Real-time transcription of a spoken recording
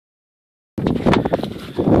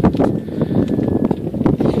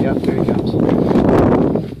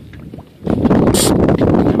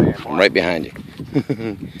right behind you.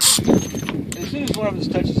 As soon as one of us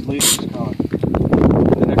touches the leaf, it's gone.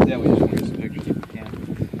 Then after that, we just want to get some pictures if we can.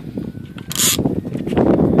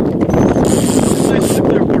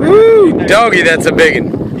 Woo! Doggy, that's a big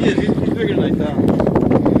one. He is. He's bigger than I thought.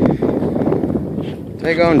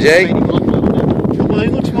 Take on, Jay. Well, he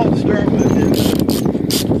looks small to start with.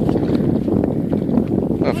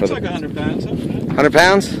 Oh, Looks like 100 pounds. 100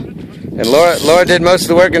 pounds? And Laura did most of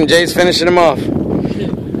the work and Jay's finishing him off.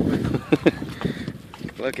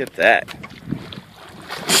 Look at that.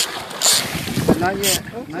 Not yet.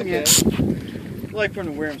 Oh, not yet. I like for him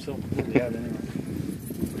to wear himself completely out anyway.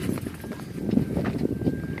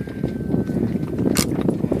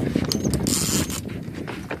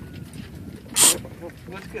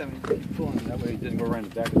 That's good. I mean, keep pulling it that way. He doesn't go around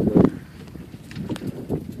the back of the boat.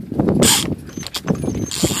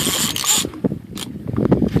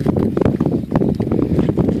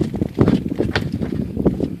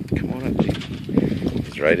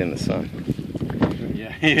 Right in the sun.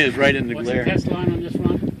 Yeah, he is right in the glare. What's the test line on this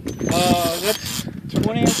one? That's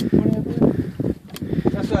 20 I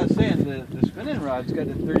believe. That's what I was saying. The spinning rod's got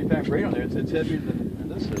a 30-pound braid on there. It's heavier than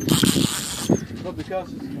this is. But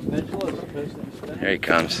because it's conventional, it's supposed to be spinning. There he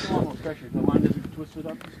comes. It's a lot more pressure. The line doesn't twist it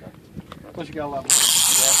up and stuff. Plus you got a lot more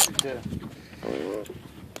capacity too.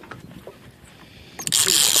 It's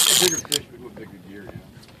a bigger fish, but with bigger gear,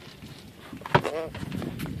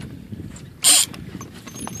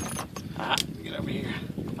 Get over here.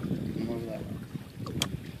 Come over that way.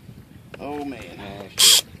 Oh man. Oh,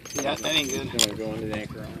 shit. Yeah, that ain't good. I'm going to go under the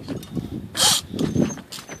anchor on us.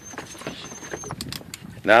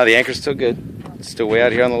 No, the anchor's still good. It's still way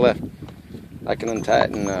out here on the left. I can untie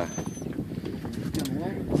it and Line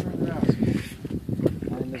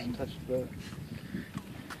doesn't touch the boat.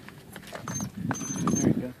 There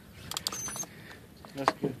you go.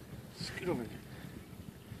 That's good. Scoot over here.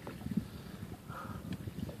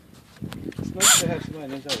 It's nice to have somebody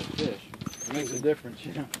knows how to fish. It makes a difference,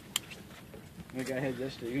 you know. The guy had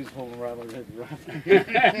yesterday, he was holding a rod over the rod.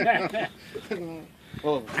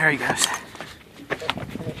 Oh, there he goes.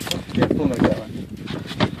 Yeah, pull him like that one.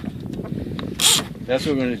 That's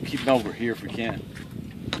what we're going to keep him over here if we can.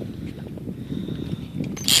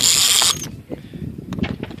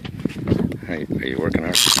 Are you working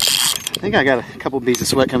hard? I think I got a couple beads of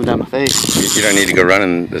sweat coming down my face. You don't need to go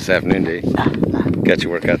running this afternoon, do you? Nah. Got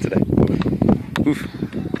your workout today? Oof.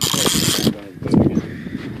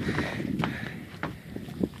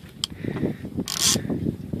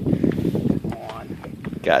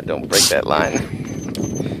 God, don't break that line.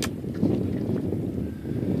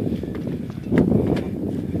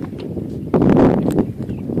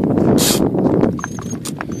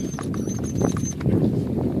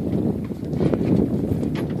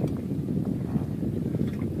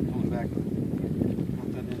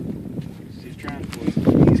 He's trying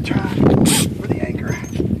for the anchor.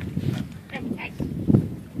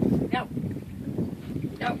 No.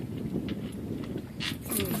 No.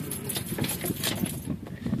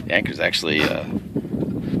 The anchor's actually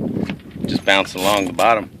just bouncing along the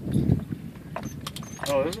bottom.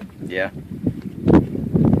 Oh, is it? Yeah.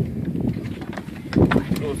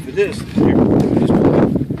 Oh, for this.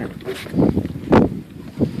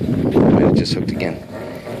 It just hooked again.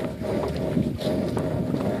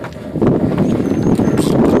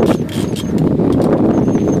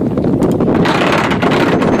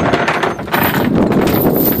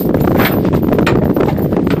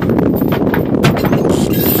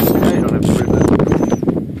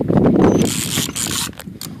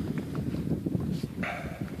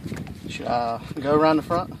 Go around the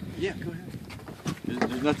front? Yeah, go ahead.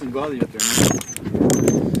 There's nothing to bother you up there.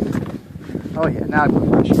 Oh yeah, now I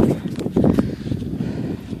put pressure.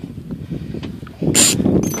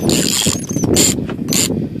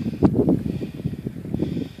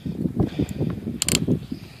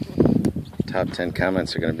 Top 10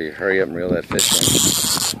 comments are going to be, hurry up and reel that fish in.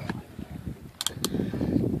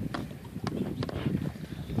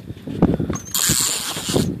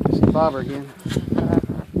 Just the bobber again.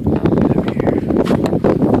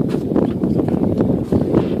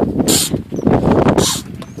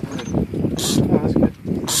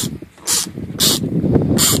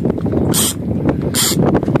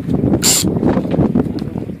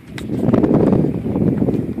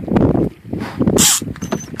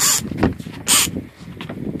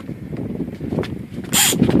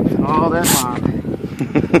 All that line.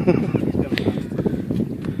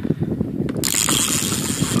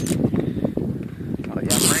 Oh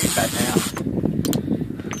yeah, I'm bringing it back down.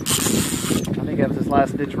 I think that was his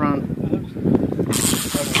last ditch run.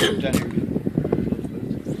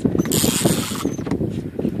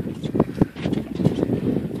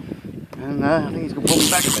 No, I think he's gonna pull me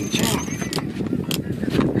back up in the chain.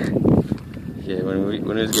 Yeah, when we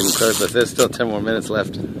was getting close, but there's still 10 more minutes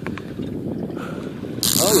left.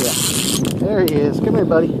 Oh yeah. There he is. Come here,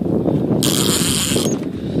 buddy.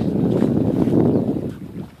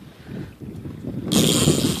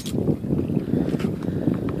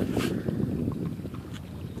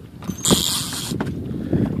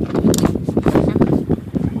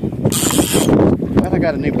 Glad I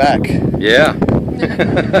got a new back. Yeah.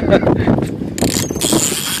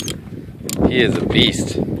 He is a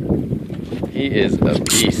beast. He is a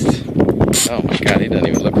beast. Oh my God, he doesn't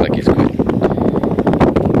even look like he's quitting.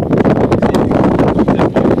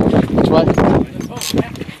 Which way?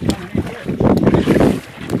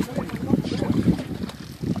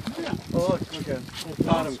 Oh, look, okay. Whole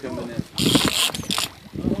bottom coming in.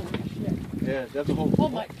 Yeah, that's a whole. Oh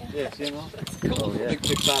my God. Yeah, see him all? Oh yeah.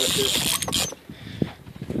 Big bottom fish.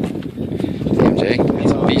 Damn, Jay,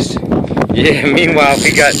 that's a beast. Yeah, meanwhile,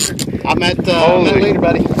 we got... I'm at Holy. leader,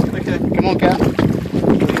 buddy. Okay. Come on, Cap. What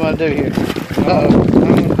do you want to do here? I'm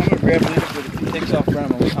gonna grab him, but if he takes off from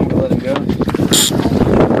him, I'm gonna let him go.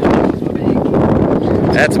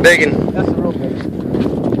 That's a big one. That's a real big.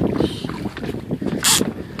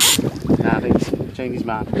 Nah, I think he's changed his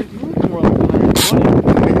mind. He's moving more like 120.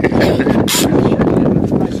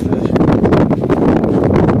 That's a nice fish.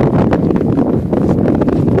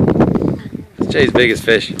 Jay's biggest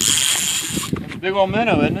fish. That's a big old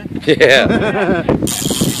minnow, isn't it? Yeah.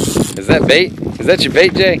 Is that bait? Is that your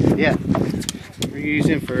bait, Jay? Yeah. We're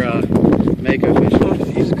using for mako fish.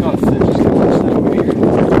 He's a caught fish.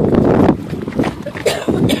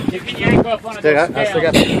 You can yank off one of Dude, those I still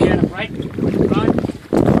got- scales. You get 'em right, Ron?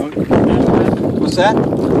 What's that? So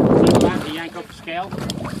you have to yank up the scale.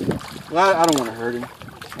 Well, I don't want to hurt him.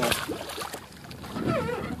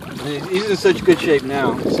 He's in such good shape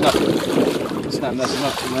now. It's not messing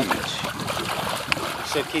up too much. You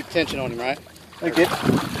said keep tension on him, right? Okay.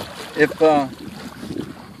 If here,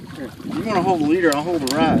 you want to hold the leader, I'll hold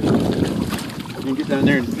the rod. You can get down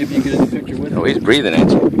there and maybe you can get in the picture with him. Oh, he's breathing, ain't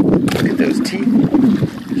you? Look at those teeth.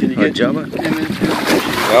 Can you Or get Jumbo? him in?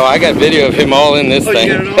 Oh, I got video of him all in this Oh, you thing.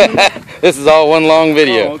 got it all in? This is all one long Oh,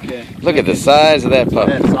 video. okay. Look at the size of that pup.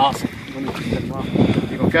 That's awesome. Let me get him off.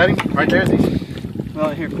 You gonna cut him? Right there, these. Well,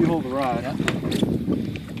 here, if you hold the rod.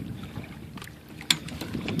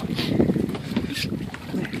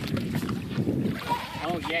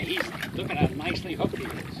 Oh yeah, he's looking at how nicely hooked he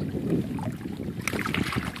is.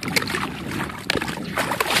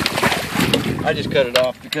 I just cut it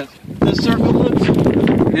off because the circle hooks,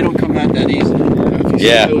 they don't come out that easy.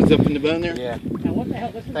 Yeah. It was up in the bone there. Yeah. Now what the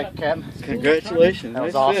hell? This is Thank a you, Captain. Congratulations. That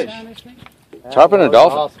was Nice awesome. fish. down this thing? Tarpon or That was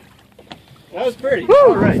dolphin? awesome. That was pretty.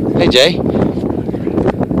 All right. Hey, Jay.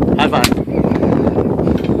 High five.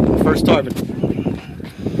 First tarpon.